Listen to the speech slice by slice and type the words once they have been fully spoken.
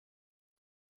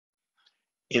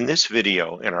In this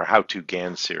video in our How-To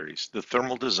GaN series, the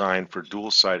thermal design for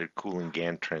dual-sided cooling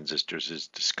GaN transistors is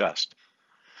discussed.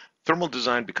 Thermal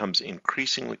design becomes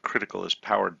increasingly critical as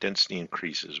power density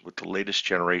increases with the latest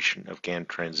generation of GaN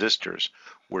transistors,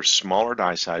 where smaller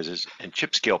die sizes and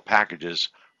chip-scale packages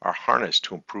are harnessed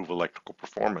to improve electrical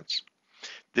performance.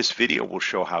 This video will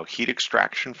show how heat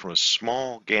extraction from a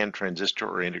small GaN transistor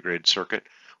or integrated circuit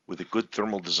with a good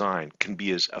thermal design can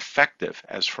be as effective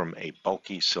as from a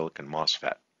bulky silicon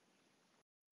MOSFET.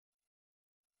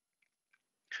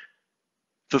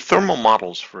 The thermal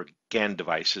models for GaN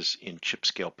devices in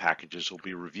chip-scale packages will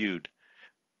be reviewed.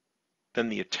 Then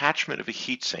the attachment of a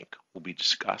heatsink will be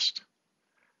discussed.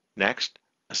 Next,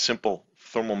 a simple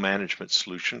thermal management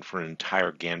solution for an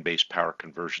entire GaN-based power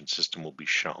conversion system will be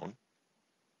shown.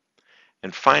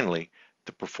 And finally,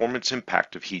 the performance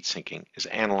impact of heat sinking is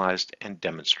analyzed and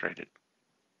demonstrated.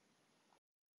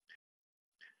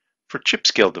 For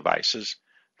chip-scale devices,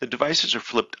 the devices are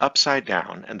flipped upside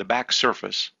down and the back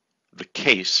surface, the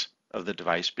case of the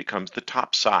device, becomes the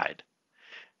top side.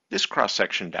 This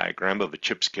cross-section diagram of a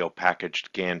chip-scale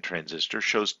packaged GaN transistor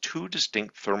shows two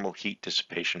distinct thermal heat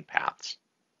dissipation paths.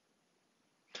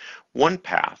 One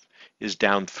path is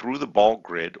down through the ball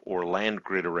grid or land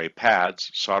grid array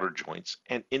pads, solder joints,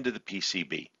 and into the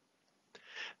PCB.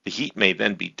 The heat may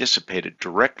then be dissipated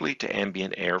directly to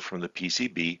ambient air from the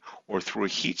PCB or through a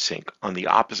heatsink on the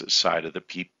opposite side of the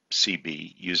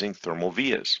PCB using thermal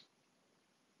vias.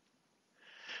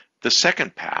 The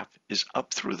second path is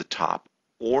up through the top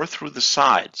or through the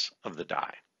sides of the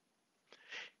die.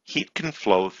 Heat can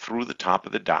flow through the top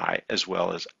of the die as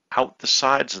well as out the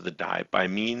sides of the die by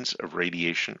means of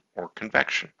radiation or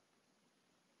convection.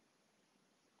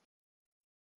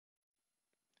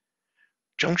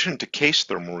 Junction to case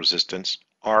thermal resistance,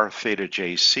 R theta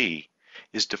Jc,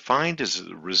 is defined as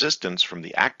the resistance from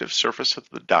the active surface of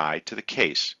the die to the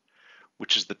case,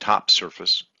 which is the top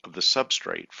surface of the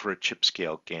substrate for a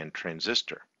chip-scale GaN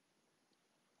transistor.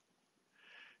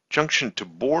 Junction to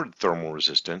board thermal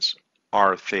resistance,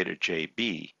 R theta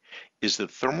Jb, is the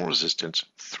thermal resistance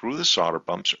through the solder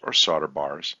bumps or solder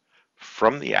bars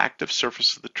from the active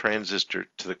surface of the transistor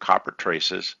to the copper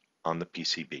traces on the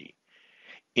PCB.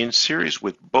 In series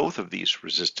with both of these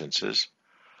resistances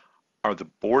are the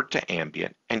board to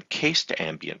ambient and case to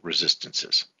ambient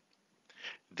resistances.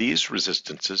 These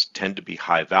resistances tend to be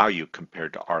high value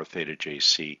compared to R theta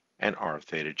Jc and R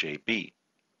theta Jb.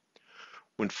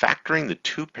 When factoring the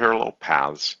two parallel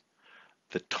paths,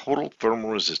 the total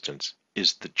thermal resistance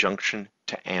is the junction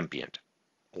to ambient,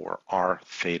 or R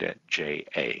theta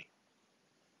Ja.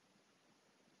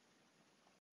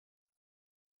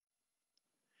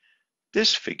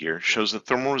 This figure shows the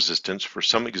thermal resistance for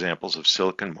some examples of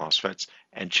silicon MOSFETs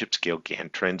and chip-scale GaN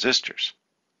transistors.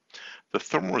 The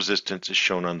thermal resistance is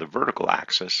shown on the vertical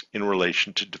axis in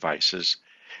relation to devices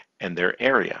and their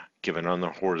area given on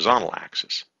the horizontal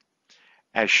axis.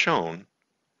 As shown,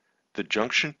 the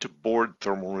junction to board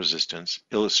thermal resistance,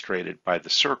 illustrated by the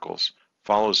circles,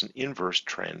 follows an inverse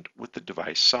trend with the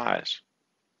device size.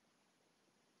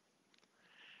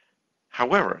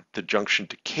 However, the junction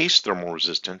to case thermal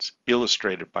resistance,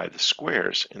 illustrated by the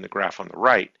squares in the graph on the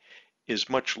right, is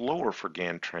much lower for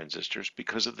GaN transistors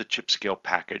because of the chip-scale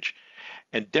package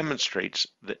and demonstrates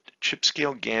that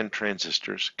chip-scale GaN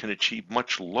transistors can achieve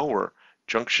much lower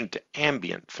junction to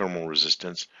ambient thermal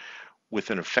resistance with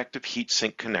an effective heat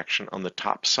sink connection on the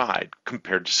top side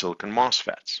compared to silicon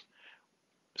MOSFETs.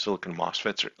 Silicon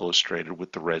MOSFETs are illustrated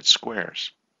with the red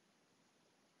squares.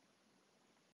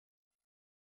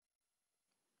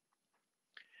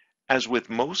 As with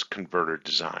most converter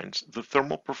designs, the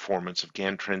thermal performance of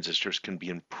GaN transistors can be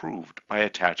improved by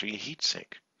attaching a heat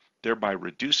sink, thereby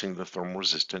reducing the thermal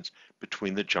resistance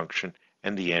between the junction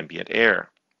and the ambient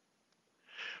air.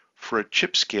 For a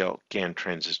chip-scale GaN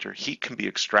transistor, heat can be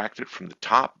extracted from the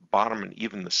top, bottom, and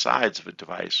even the sides of a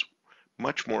device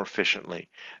much more efficiently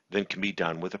than can be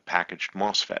done with a packaged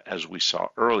MOSFET, as we saw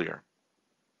earlier.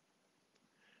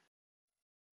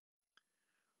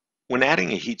 When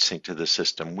adding a heatsink to the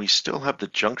system, we still have the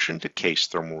junction to case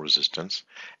thermal resistance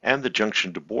and the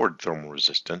junction to board thermal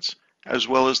resistance, as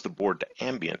well as the board to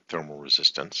ambient thermal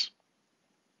resistance.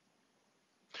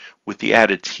 With the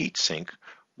added heatsink,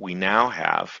 we now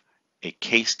have a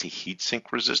case to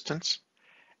heatsink resistance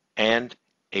and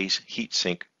a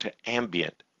heatsink to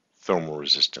ambient thermal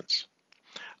resistance.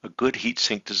 A good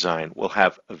heatsink design will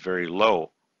have a very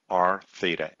low R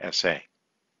theta Sa.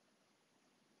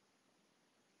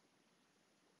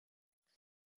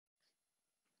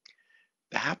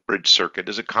 The half-bridge circuit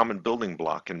is a common building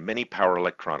block in many power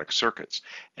electronic circuits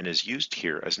and is used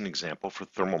here as an example for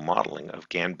thermal modeling of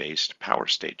GaN-based power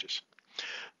stages.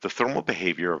 The thermal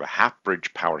behavior of a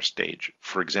half-bridge power stage,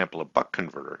 for example a buck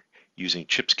converter, using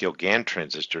chip-scale GaN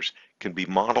transistors can be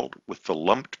modeled with the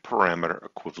lumped parameter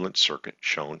equivalent circuit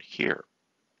shown here.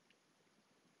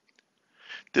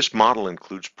 This model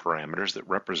includes parameters that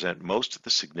represent most of the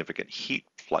significant heat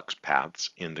flux paths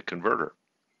in the converter.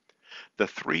 The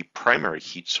three primary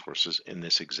heat sources in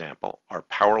this example are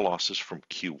power losses from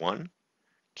Q1,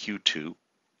 Q2,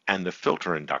 and the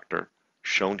filter inductor,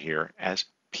 shown here as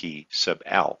P sub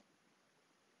L.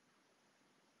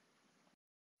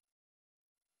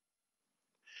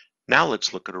 Now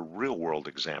let's look at a real-world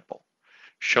example.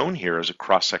 Shown here is a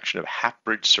cross-section of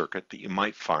half-bridge circuit that you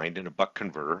might find in a buck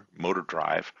converter, motor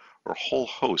drive, or a whole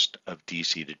host of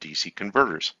DC to DC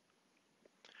converters.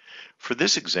 For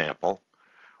this example,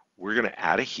 we're going to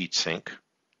add a heatsink,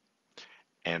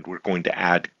 and we're going to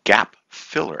add gap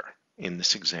filler. In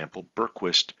this example,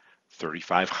 Berquist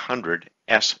 3500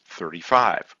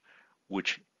 S35,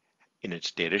 which in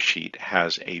its data sheet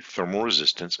has a thermal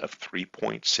resistance of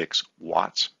 3.6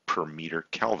 watts per meter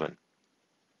Kelvin.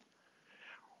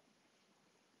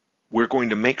 We're going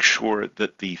to make sure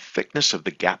that the thickness of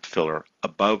the gap filler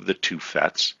above the two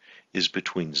FETs is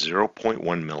between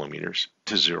 0.1 millimeters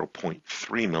to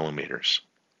 0.3 millimeters.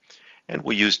 And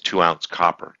we'll use 2-ounce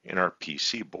copper in our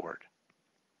PC board.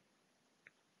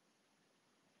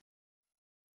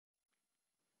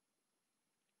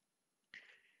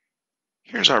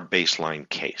 Here's our baseline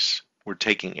case. We're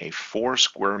taking a 4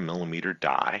 square millimeter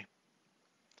die.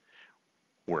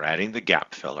 We're adding the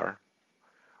gap filler.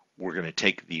 We're going to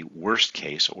take the worst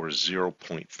case, or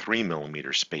 0.3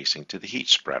 millimeter spacing, to the heat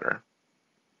spreader.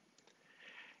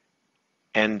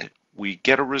 And we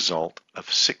get a result of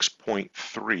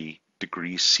 6.3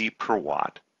 degrees C per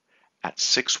watt at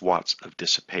 6 watts of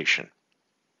dissipation.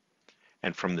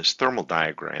 And from this thermal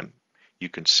diagram, you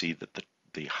can see that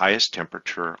the highest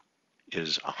temperature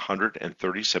is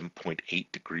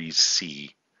 137.8 degrees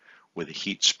C with a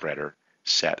heat spreader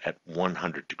set at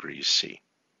 100 degrees C,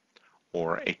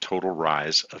 or a total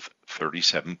rise of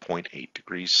 37.8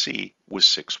 degrees C with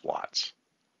 6 watts.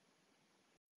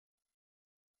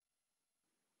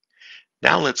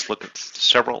 Now let's look at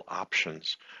several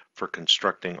options for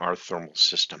constructing our thermal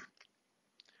system.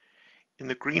 In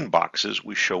the green boxes,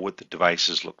 we show what the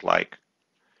devices look like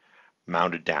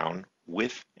mounted down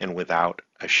with and without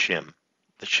a shim.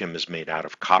 The shim is made out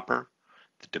of copper.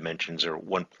 The dimensions are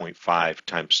 1.5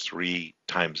 times 3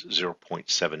 times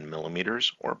 0.7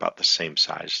 millimeters, or about the same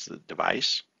size as the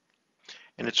device,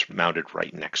 and it's mounted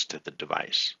right next to the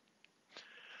device.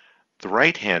 The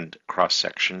right-hand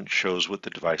cross-section shows what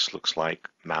the device looks like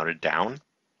mounted down.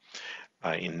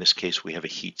 In this case, we have a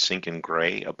heat sink in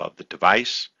gray above the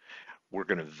device. We're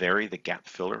going to vary the gap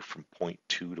filler from 0.2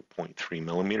 to 0.3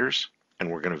 millimeters, and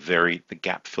we're going to vary the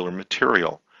gap filler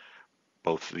material,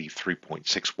 both the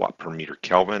 3.6 watt per meter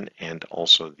Kelvin and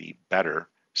also the better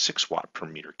 6 watt per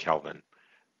meter Kelvin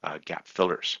gap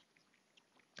fillers.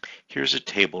 Here's a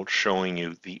table showing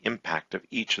you the impact of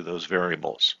each of those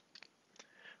variables.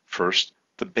 First,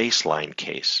 the baseline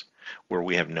case, where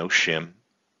we have no shim,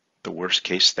 the worst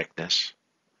case thickness,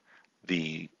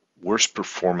 the worst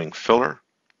performing filler,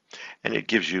 and it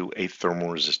gives you a thermal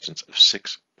resistance of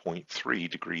 6.3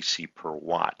 degrees C per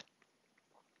watt.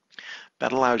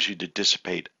 That allows you to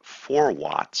dissipate 4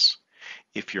 watts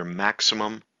if your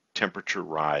maximum temperature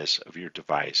rise of your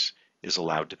device is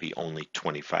allowed to be only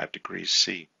 25 degrees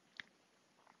C.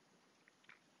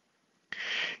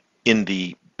 In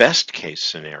the best case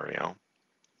scenario,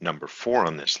 number 4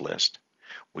 on this list,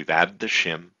 we've added the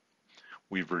shim,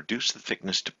 we've reduced the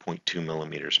thickness to 0.2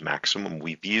 millimeters maximum,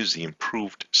 we've used the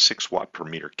improved 6 watt per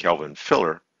meter Kelvin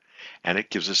filler, and it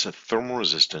gives us a thermal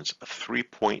resistance of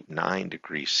 3.9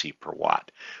 degrees C per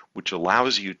watt, which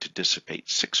allows you to dissipate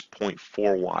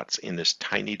 6.4 watts in this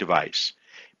tiny device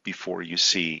before you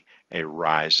see a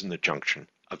rise in the junction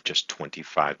of just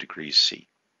 25 degrees C.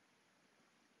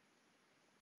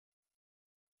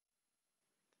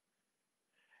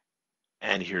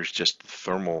 And here's just the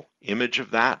thermal image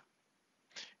of that.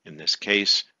 In this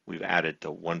case, we've added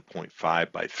the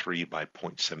 1.5 by 3 by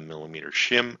 0.7 millimeter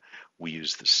shim. We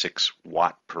use the 6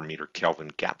 watt per meter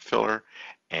Kelvin gap filler,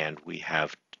 and we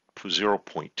have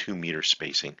 0.2 meter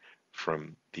spacing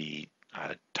from the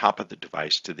top of the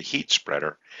device to the heat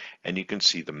spreader, and you can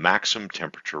see the maximum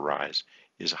temperature rise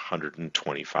is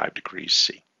 125 degrees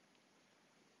C,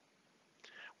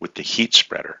 with the heat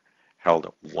spreader held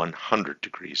at 100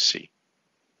 degrees C.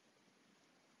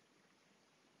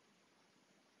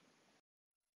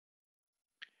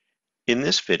 In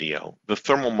this video, the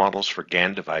thermal models for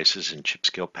GaN devices and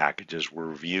chip-scale packages were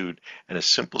reviewed, and a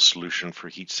simple solution for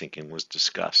heat sinking was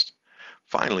discussed.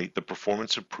 Finally, the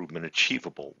performance improvement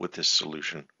achievable with this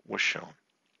solution was shown.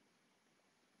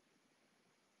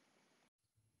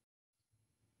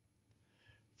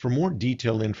 For more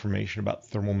detailed information about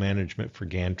thermal management for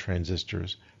GaN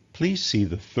transistors, please see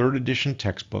the 3rd edition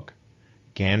textbook,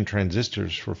 GaN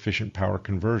Transistors for Efficient Power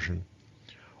Conversion,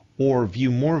 or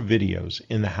view more videos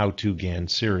in the How-To GaN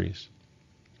series.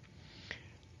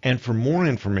 And for more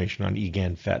information on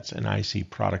eGaN FETs and IC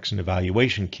products and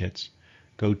evaluation kits,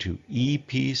 go to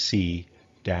epc-co.com.